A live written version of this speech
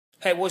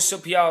Hey, what's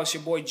up, y'all? It's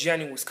your boy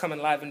Jenny was coming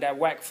live in that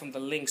whack from the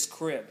Lynx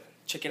crib.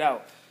 Check it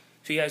out.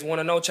 If you guys want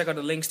to know, check out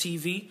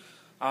TheLinxTV.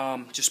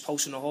 Just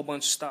posting a whole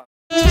bunch of stuff.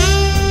 So,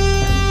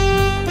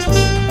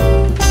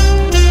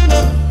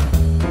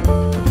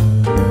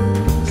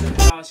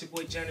 it's your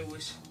boy Jenny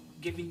was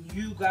giving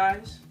you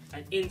guys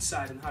an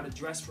insight on how to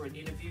dress for an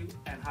interview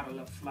and how to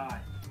look fly.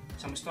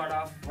 So I'm gonna start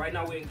off. Right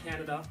now we're in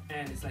Canada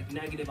and it's like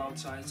negative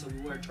outside, so we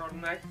wear a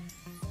turtleneck.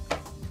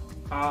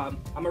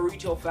 I'm a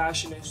retail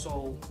fashionist,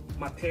 so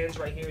my pants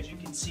right here, as you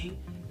can see,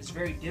 is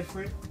very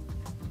different.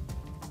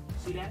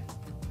 See that?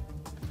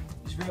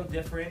 It's real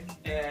different,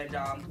 and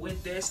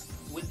with this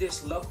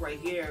look right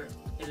here,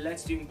 it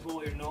lets the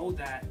employer know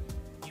that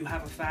you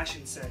have a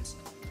fashion sense.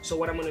 So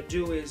what I'm gonna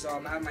do is I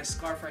have my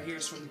scarf right here.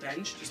 It's from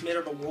Bench. It's made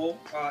out of wool.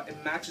 It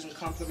matches and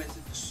complements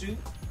the suit.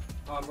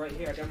 Right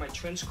here, I got my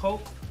trench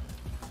coat.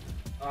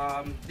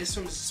 This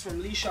is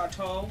from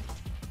Chateau.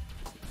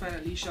 Fan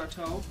of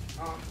Chateau.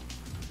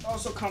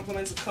 Also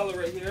complements the color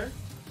right here.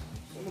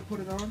 So I'm gonna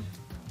put it on.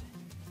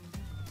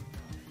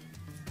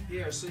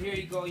 Here, so here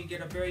you go. You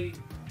get a very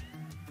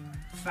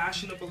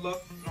fashionable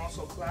look and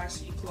also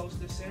classy. You close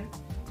this in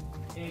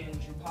and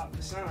you pop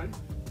this on.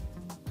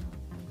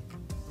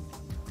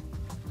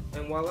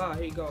 And voila,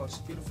 here you go. It's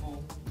a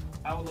beautiful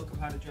outlook of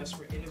how to dress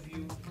for an interview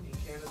in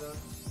Canada.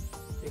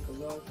 Take a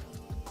look.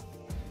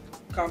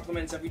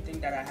 Complements everything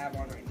that I have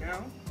on right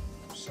now.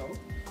 So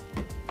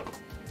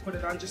put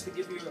it on just to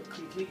give you a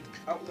complete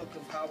outlook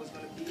of how it's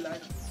gonna be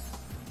like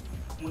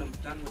when I'm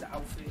done with the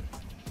outfit.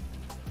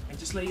 And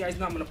just let you guys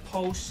know, I'm gonna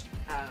post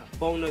a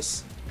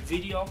bonus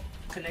video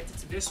connected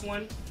to this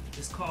one.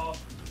 It's called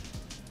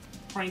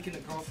Pranking a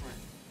Girlfriend.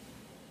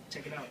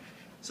 Check it out.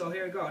 So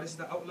here we go. This is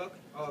the outlook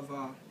of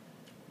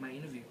my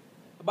interview.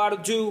 About to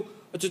do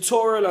a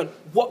tutorial on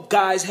what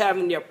guys have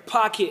in their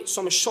pocket.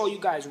 So I'm gonna show you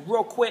guys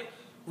real quick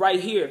right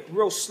here,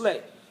 real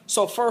slick.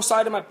 So first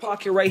item in my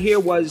pocket right here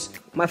was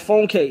my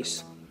phone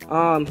case.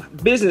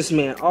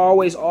 Businessman,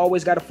 always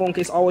got a phone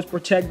case, always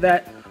protect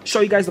that.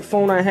 Show you guys the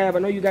phone I have. I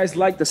know you guys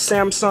like the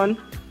Samsung.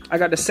 I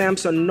got the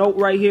Samsung Note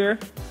right here.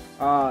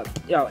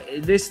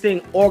 This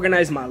thing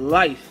organized my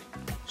life.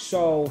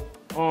 So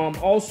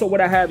also what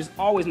I have is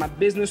always my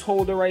business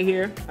holder right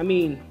here. I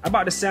mean, I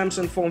bought the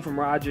Samsung phone from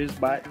Rogers,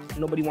 but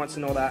nobody wants to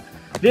know that.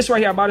 This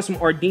right here, I bought it from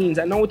Ordeens.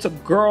 I know it's a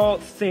girl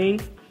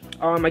thing.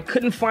 I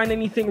couldn't find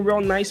anything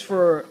real nice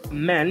for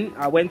men.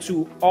 I went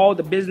to all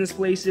the business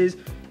places.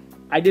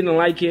 I didn't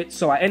like it,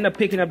 so I ended up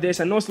picking up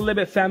this. I know it's a little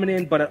bit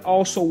feminine, but it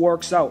also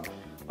works out.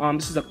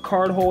 This is a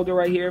card holder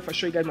right here. If I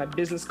show you guys my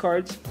business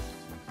cards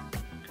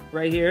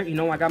right here, you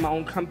know, I got my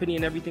own company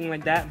and everything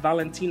like that.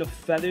 Valentina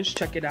Feathers,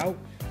 check it out.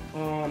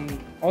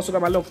 Also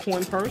got my little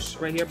coin purse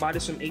right here. Bought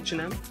this from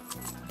H&M.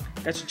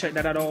 Guys should check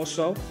that out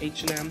also.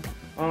 H&M.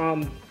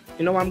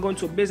 You know, I'm going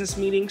to a business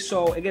meeting,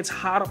 so it gets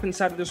hot up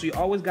inside of this, so you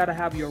always got to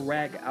have your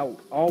rag out.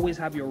 Always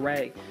have your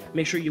rag.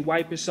 Make sure you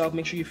wipe yourself.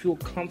 Make sure you feel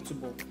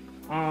comfortable.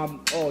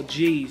 Oh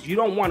geez, you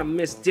don't want to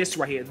miss this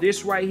right here.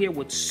 This right here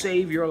would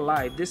save your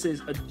life. This is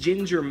a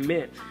ginger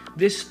mint.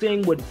 This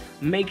thing would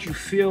make you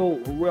feel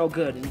real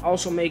good and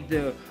also make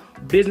the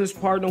business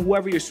partner,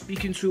 whoever you're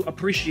speaking to,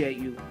 appreciate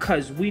you,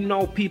 because we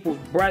know people's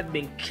breath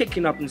been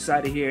kicking up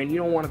inside of here and you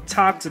don't want to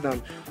talk to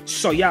them.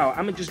 So y'all,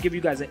 I'm gonna just give you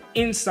guys an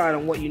insight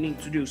on what you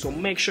need to do. So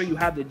make sure you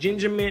have the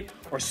ginger mint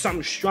or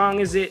something strong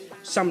as it,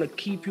 something to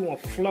keep you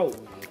afloat.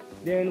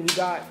 Then we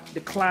got the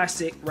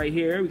classic right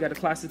here. We got the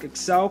classic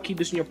Excel. Keep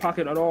this in your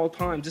pocket at all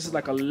times. This is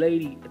like a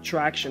lady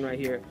attraction right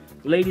here.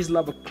 Ladies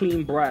love a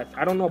clean breath.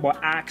 I don't know about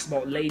acts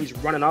about ladies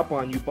running up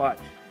on you, but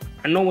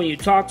I know when you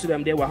talk to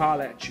them, they will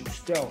holler at you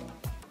still.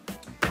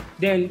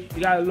 Then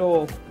you got a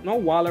little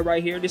wallet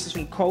right here. This is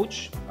from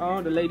Coach.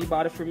 The lady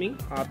bought it for me.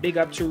 Big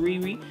up to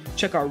Riri.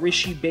 Check out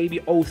Rishi Baby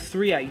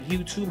 03 at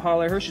YouTube.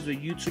 Holler at her. She's a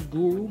YouTube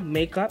guru.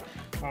 Makeup.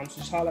 So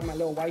just holler at my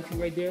little wifey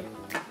right there.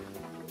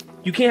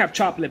 You can't have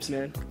chopped lips,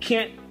 man.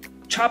 Can't.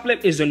 Chopped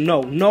lip is a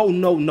no. No.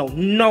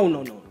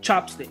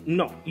 Chopstick.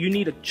 No. You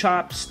need a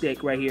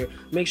chopstick right here.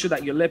 Make sure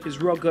that your lip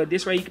is real good.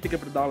 This right you can pick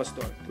up at the dollar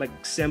store. Like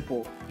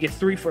simple. Get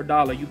 3 for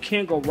 $1. You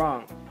can't go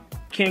wrong.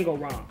 Can't go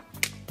wrong.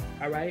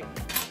 Alright?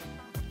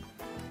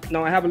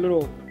 Now I have a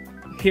little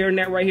hair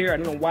net right here. I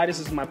don't know why this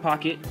is in my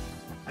pocket.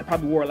 I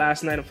probably wore it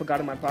last night and forgot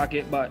in my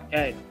pocket. But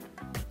hey,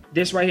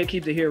 this right here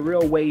keeps the hair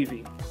real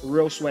wavy.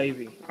 Real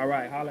swavy.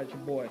 Alright, holla at your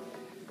boy.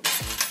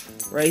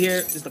 Right here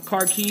is the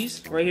car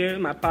keys right here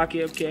in my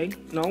pocket, okay?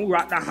 No,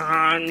 rock the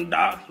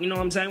Honda. You know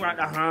what I'm saying? Rock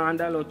the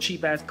Honda, little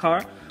cheap ass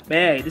car. But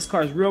hey, this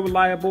car is real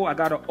reliable. I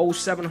got a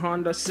 07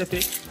 Honda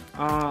Civic.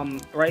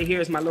 Right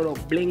here is my little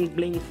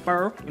bling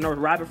fur. You know,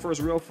 rabbit fur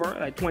is real fur,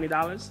 like $20.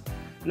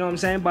 You know what I'm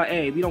saying? But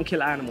hey, we don't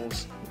kill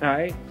animals, all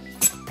right?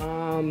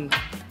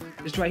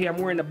 This right here, I'm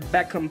wearing the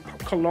Beckham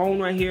cologne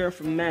right here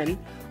for men.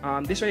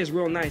 This right here is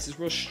real nice. It's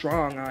real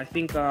strong. I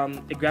think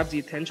it grabs the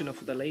attention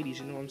of the ladies.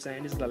 You know what I'm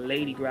saying? This is the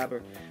lady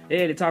grabber. Yeah,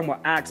 they're talking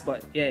about Axe,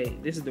 but yeah,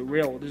 this is the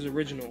real. This is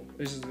original.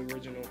 This is the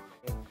original.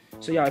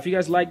 So yeah, if you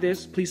guys like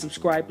this, please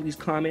subscribe, please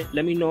comment.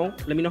 Let me know.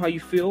 Let me know how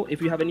you feel.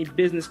 If you have any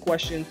business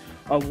questions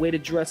of way to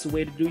dress, a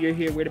way to do your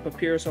hair, way to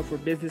prepare yourself for a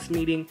business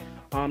meeting,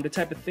 the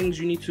type of things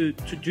you need to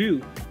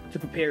do to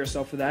prepare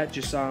yourself for that,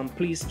 just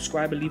please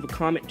subscribe and leave a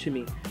comment to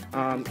me.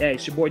 Hey,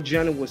 it's your boy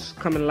Jenna was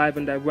coming live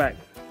and direct.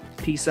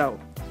 Peace out.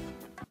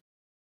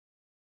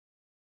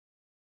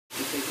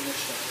 We're taking a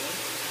shower.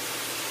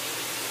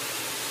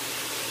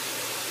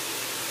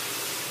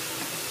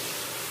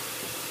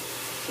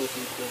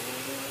 Soaking cold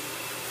water.